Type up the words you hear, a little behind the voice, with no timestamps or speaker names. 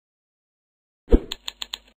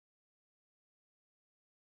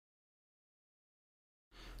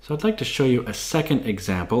So I'd like to show you a second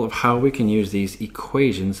example of how we can use these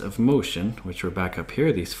equations of motion, which are back up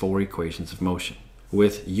here, these 4 equations of motion,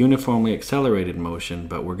 with uniformly accelerated motion,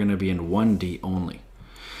 but we're going to be in 1D only.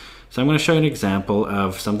 So I'm going to show you an example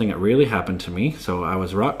of something that really happened to me. So I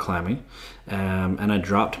was rock climbing and I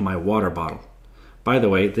dropped my water bottle. By the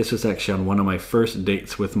way, this was actually on one of my first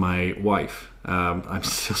dates with my wife. I'm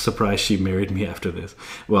still surprised she married me after this.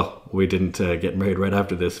 Well, we didn't get married right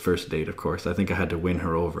after this first date, of course. I think I had to win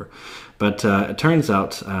her over. But it turns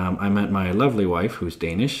out I met my lovely wife, who's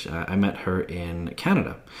Danish. I met her in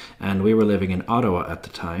Canada, and we were living in Ottawa at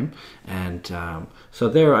the time. And so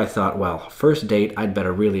there I thought, well, first date, I'd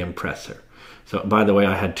better really impress her. So, by the way,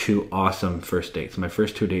 I had 2 awesome first dates. My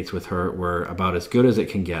first 2 dates with her were about as good as it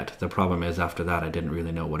can get. The problem is, after that, I didn't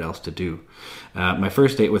really know what else to do. My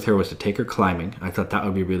first date with her was to take her climbing. I thought that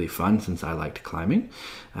would be really fun since I liked climbing.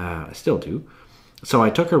 I still do. So I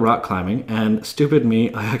took her rock climbing, and stupid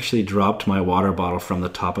me, I actually dropped my water bottle from the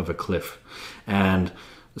top of a cliff. And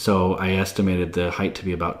so I estimated the height to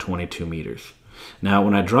be about 22 meters. Now,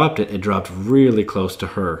 when I dropped it, it dropped really close to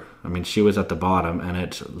her. I mean, she was at the bottom, and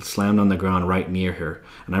it slammed on the ground right near her.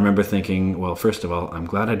 And I remember thinking, well, first of all, I'm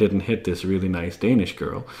glad I didn't hit this really nice Danish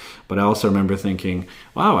girl. But I also remember thinking,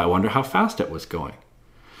 wow, I wonder how fast it was going.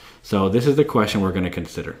 So this is the question we're going to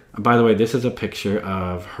consider. By the way, this is a picture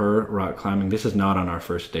of her rock climbing. This is not on our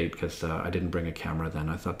first date because I didn't bring a camera then.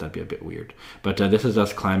 I thought that'd be a bit weird. But this is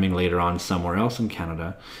us climbing later on somewhere else in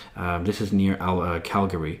Canada. This is near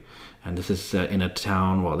Calgary. And this is in a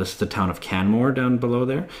town, well, this is the town of Canmore down below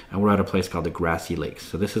there. And we're at a place called the Grassy Lakes.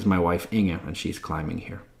 So this is my wife, Inge, and she's climbing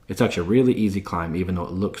here. It's actually a really easy climb, even though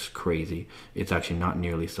it looks crazy. It's actually not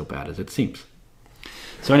nearly so bad as it seems.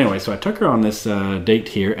 So anyway, so I took her on this date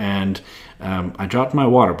here, and I dropped my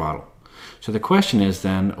water bottle. So the question is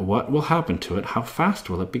then, what will happen to it? How fast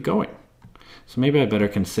will it be going? So maybe I better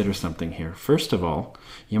consider something here. First of all,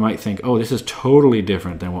 you might think, oh, this is totally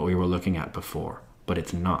different than what we were looking at before. But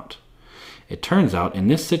it's not. It turns out in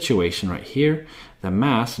this situation right here, the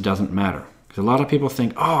mass doesn't matter. Because a lot of people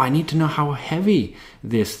think, oh, I need to know how heavy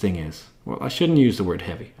this thing is. Well, I shouldn't use the word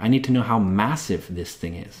heavy. I need to know how massive this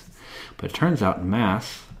thing is. But it turns out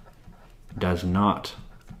mass does not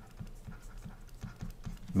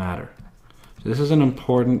matter. So this is an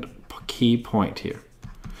important key point here.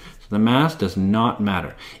 So the mass does not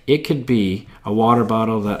matter. It could be a water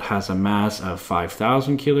bottle that has a mass of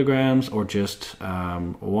 5,000 kilograms or just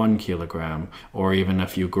 1 kilogram or even a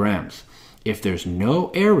few grams. If there's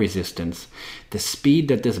no air resistance, the speed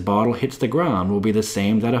that this bottle hits the ground will be the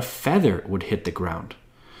same that a feather would hit the ground.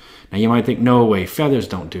 Now you might think, no way, feathers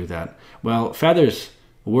don't do that. Well, feathers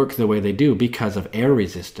work the way they do because of air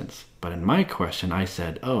resistance. But in my question, I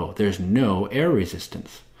said, oh, there's no air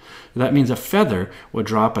resistance. That means a feather would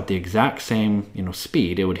drop at the exact same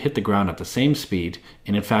speed. It would hit the ground at the same speed,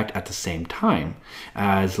 and in fact at the same time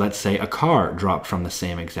as, let's say, a car dropped from the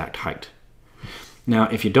same exact height. Now,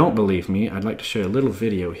 if you don't believe me, I'd like to show you a little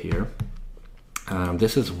video here.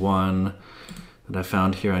 This is one that I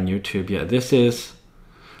found here on YouTube. Yeah, this is,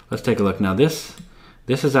 let's take a look. Now this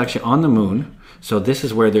is actually on the moon. So this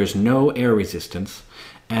is where there's no air resistance.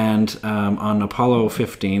 And on Apollo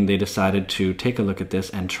 15, they decided to take a look at this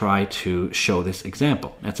and try to show this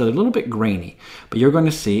example. It's a little bit grainy, but you're going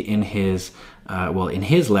to see in his, in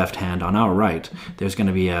his left hand on our right, there's going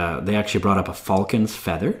to be they actually brought up a falcon's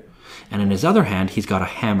feather. And in his other hand, he's got a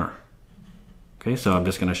hammer. Okay, so I'm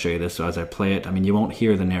just going to show you this. So as I play it, I mean, you won't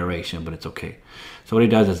hear the narration, but it's okay. So what he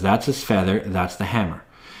does is that's his feather, that's the hammer.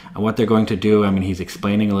 And what they're going to do, I mean, he's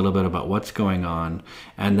explaining a little bit about what's going on,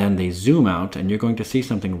 and then they zoom out, and you're going to see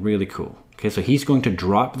something really cool. Okay, so he's going to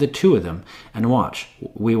drop the 2 of them, and watch.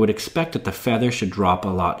 We would expect that the feather should drop a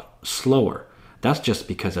lot slower. That's just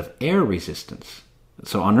because of air resistance.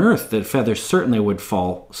 So on Earth, the feather certainly would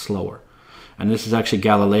fall slower. And this is actually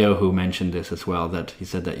Galileo who mentioned this as well, that he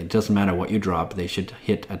said that it doesn't matter what you drop, they should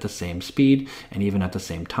hit at the same speed and even at the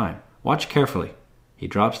same time. Watch carefully. He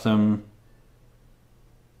drops them.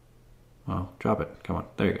 Well, drop it. Come on.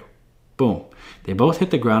 There you go. Boom. They both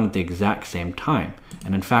hit the ground at the exact same time.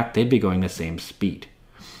 And in fact, they'd be going the same speed.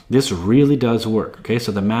 This really does work. Okay,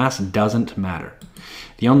 so the mass doesn't matter.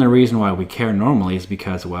 The only reason why we care normally is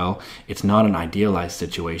because, well, it's not an idealized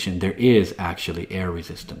situation. There is actually air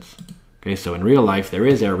resistance. Okay, so in real life, there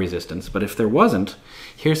is air resistance. But if there wasn't,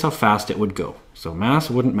 here's how fast it would go. So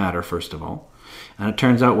mass wouldn't matter, first of all. And it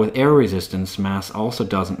turns out with air resistance, mass also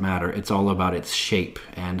doesn't matter. It's all about its shape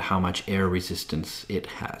and how much air resistance it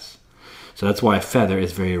has. So that's why a feather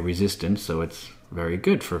is very resistant, so it's very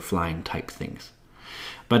good for flying type things.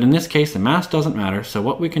 But in this case, the mass doesn't matter, so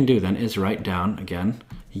what we can do then is write down, again,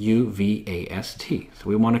 UVAST. So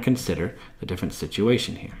we want to consider the different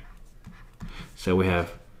situation here. So we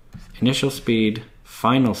have initial speed,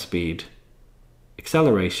 final speed,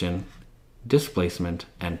 acceleration, displacement,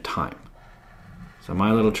 and time. So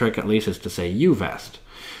my little trick at least is to say UVAST.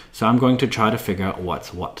 So I'm going to try to figure out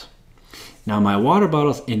what's what. Now my water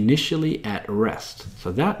bottle is initially at rest.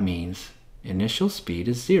 So that means initial speed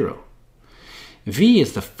is 0. V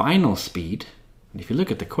is the final speed. And if you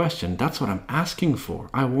look at the question, that's what I'm asking for.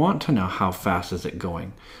 I want to know how fast is it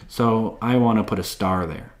going. So I want to put a star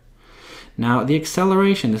there. Now the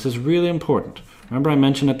acceleration, this is really important. Remember I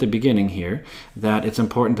mentioned at the beginning here that it's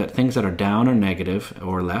important that things that are down are negative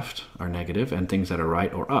or left are negative and things that are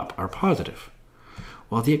right or up are positive.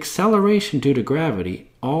 Well, the acceleration due to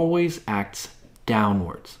gravity always acts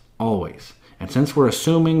downwards, always. And since we're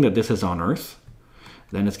assuming that this is on Earth,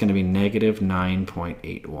 then it's going to be negative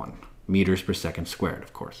 9.81 meters per second squared,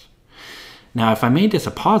 of course. Now, if I made this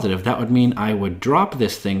a positive, that would mean I would drop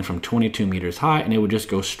this thing from 22 meters high and it would just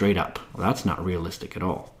go straight up. Well, that's not realistic at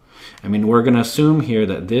all. I mean, we're going to assume here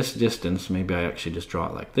that this distance, maybe I actually just draw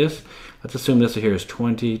it like this. Let's assume this here is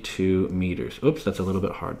 22 meters. Oops, that's a little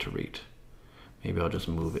bit hard to read. Maybe I'll just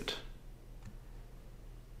move it.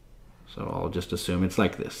 So I'll just assume it's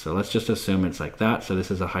like this. So let's just assume it's like that. So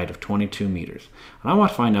this is a height of 22 meters. And I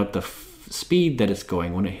want to find out the speed that it's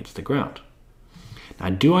going when it hits the ground. Now,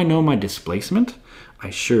 do I know my displacement? I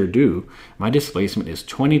sure do. My displacement is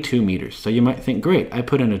 22 meters. So you might think, great, I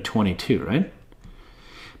put in a 22, right?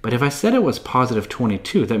 But if I said it was positive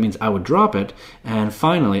 22, that means I would drop it, and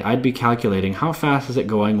finally I'd be calculating how fast is it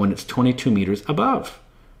going when it's 22 meters above.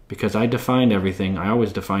 Because I defined everything, I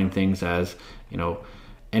always define things as, you know,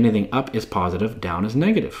 anything up is positive, down is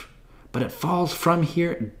negative. But it falls from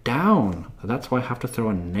here down. So that's why I have to throw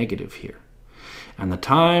a negative here. And the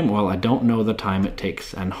time, well, I don't know the time it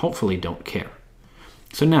takes, and hopefully don't care.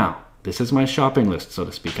 So now, this is my shopping list, so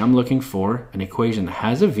to speak. I'm looking for an equation that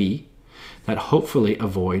has a v, that hopefully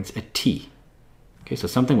avoids a t. Okay, so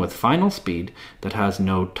something with final speed that has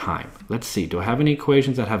no time. Let's see, do I have any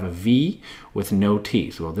equations that have a v with no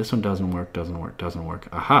t's? Well, this one doesn't work, doesn't work, doesn't work.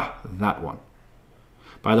 Aha, that one.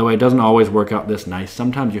 By the way, it doesn't always work out this nice.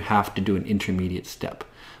 Sometimes you have to do an intermediate step.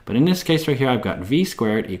 But in this case right here, I've got v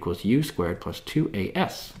squared equals u squared plus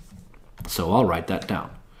 2as. So I'll write that down.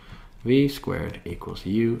 V squared equals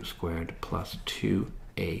u squared plus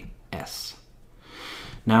 2as.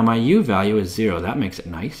 Now my u value is 0. That makes it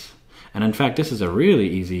nice. And in fact, this is a really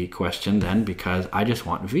easy question then because I just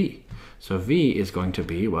want v. So v is going to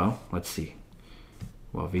be, well, let's see.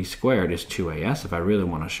 Well, v squared is 2as if I really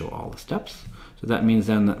want to show all the steps. So that means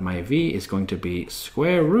then that my v is going to be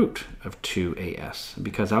square root of 2as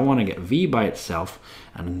because I want to get v by itself,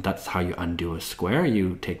 and that's how you undo a square.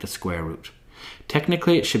 You take the square root.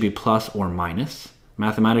 Technically, it should be plus or minus.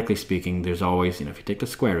 Mathematically speaking, there's always, if you take the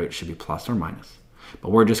square root, it should be plus or minus.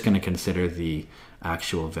 But we're just going to consider the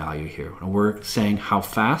actual value here. And we're saying how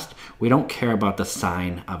fast. We don't care about the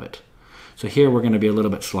sign of it. So here we're going to be a little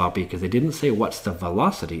bit sloppy because they didn't say what's the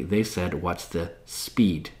velocity. They said what's the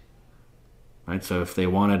speed. Right? So if they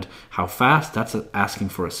wanted how fast, that's asking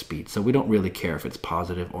for a speed. So we don't really care if it's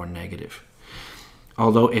positive or negative.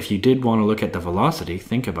 Although if you did want to look at the velocity,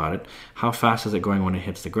 think about it. How fast is it going when it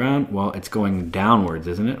hits the ground? Well, it's going downwards,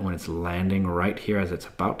 isn't it? When it's landing right here as it's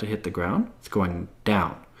about to hit the ground, it's going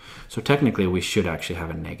down. So technically we should actually have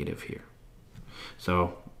a negative here.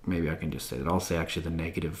 So maybe I can just say that. I'll say actually the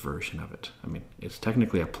negative version of it. I mean, it's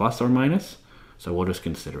technically a plus or minus, so we'll just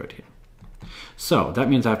consider it here. So that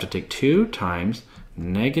means I have to take 2 times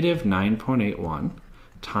negative 9.81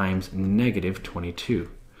 times negative 22.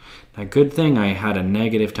 Now, good thing I had a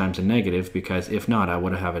negative times a negative, because if not, I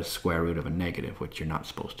would have a square root of a negative, which you're not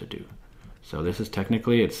supposed to do. So this is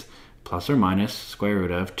technically, it's plus or minus square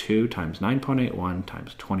root of 2 times 9.81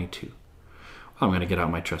 times 22. Well, I'm going to get out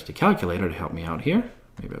my trusty calculator to help me out here.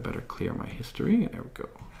 Maybe I better clear my history. There we go.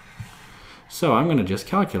 So I'm going to just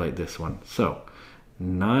calculate this one. So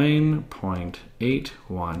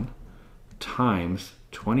 9.81 times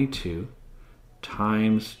 22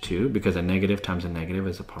 times 2, because a negative times a negative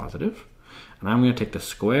is a positive. And I'm going to take the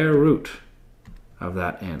square root of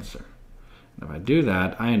that answer. And if I do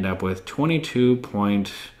that, I end up with 22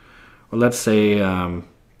 point, or let's say,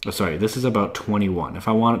 sorry, this is about 21. If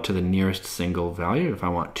I want it to the nearest single value, if I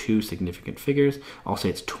want 2 significant figures, I'll say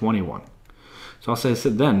it's 21. So I'll say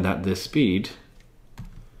then that this speed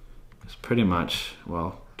is pretty much,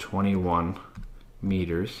 well, 21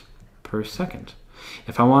 meters per second.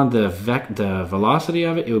 If I want the velocity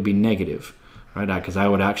of it, it would be negative, right? Because I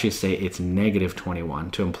would actually say it's negative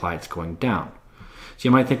 21 to imply it's going down. So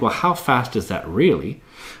you might think, well, how fast is that really?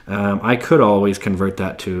 I could always convert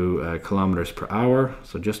that to kilometers per hour.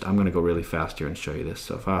 So I'm going to go really fast here and show you this.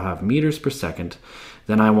 So if I have meters per second,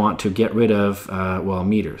 then I want to get rid of,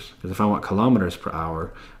 meters. Because if I want kilometers per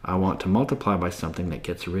hour, I want to multiply by something that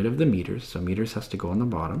gets rid of the meters. So meters has to go on the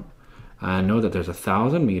bottom. I know that there's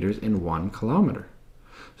 1,000 meters in 1 kilometer.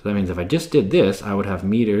 So that means if I just did this, I would have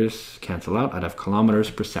meters cancel out. I'd have kilometers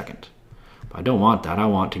per second. But I don't want that. I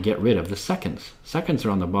want to get rid of the seconds. Seconds are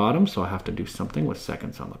on the bottom, so I have to do something with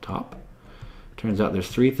seconds on the top. Turns out there's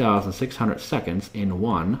 3,600 seconds in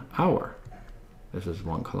 1 hour. This is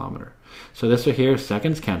 1 kilometer. So this right here,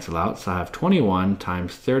 seconds cancel out, so I have 21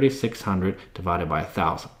 times 3,600 divided by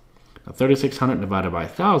 1,000. Now 3,600 divided by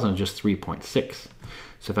 1,000 is just 3.6.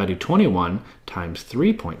 So if I do 21 times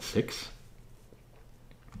 3.6,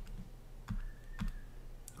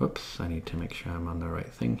 whoops, I need to make sure I'm on the right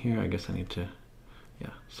thing here. I guess I need to,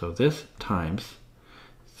 so this times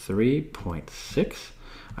 3.6,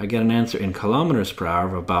 I get an answer in kilometers per hour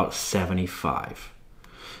of about 75.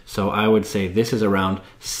 So I would say this is around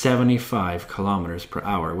 75 kilometers per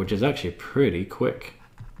hour, which is actually pretty quick.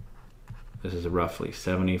 This is roughly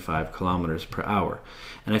 75 kilometers per hour.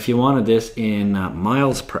 And if you wanted this in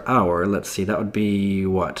miles per hour, let's see, that would be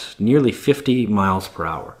what? Nearly 50 miles per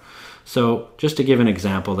hour. So just to give an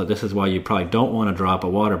example that this is why you probably don't want to drop a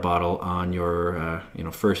water bottle on your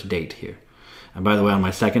first date here. And by the way, on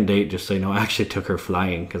my second date, just so you know, I actually took her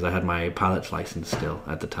flying because I had my pilot's license still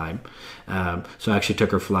at the time. So I actually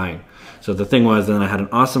took her flying. So the thing was, then I had an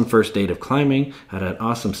awesome first date of climbing, had an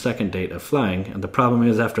awesome second date of flying. And the problem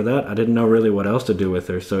is after that, I didn't know really what else to do with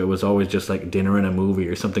her. So it was always just like dinner and a movie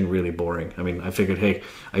or something really boring. I mean, I figured, hey,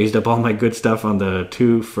 I used up all my good stuff on the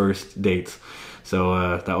 2 first dates.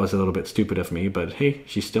 So that was a little bit stupid of me, but hey,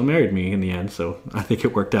 she still married me in the end. So I think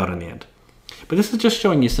it worked out in the end. But this is just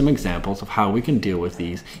showing you some examples of how we can deal with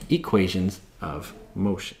these equations of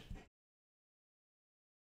motion.